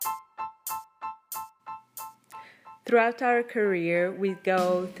Throughout our career, we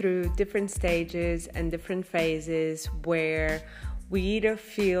go through different stages and different phases where we either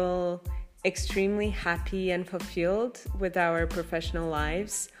feel extremely happy and fulfilled with our professional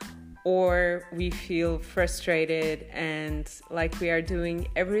lives, or we feel frustrated and like we are doing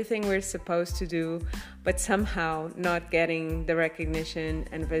everything we're supposed to do, but somehow not getting the recognition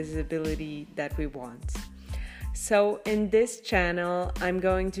and visibility that we want. So in this channel, I'm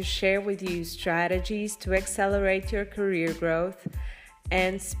going to share with you strategies to accelerate your career growth.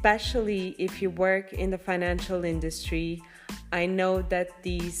 And especially if you work in the financial industry, I know that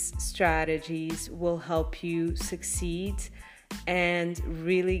these strategies will help you succeed and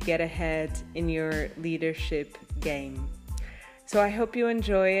really get ahead in your leadership game. So I hope you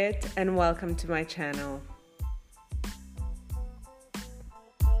enjoy it and welcome to my channel.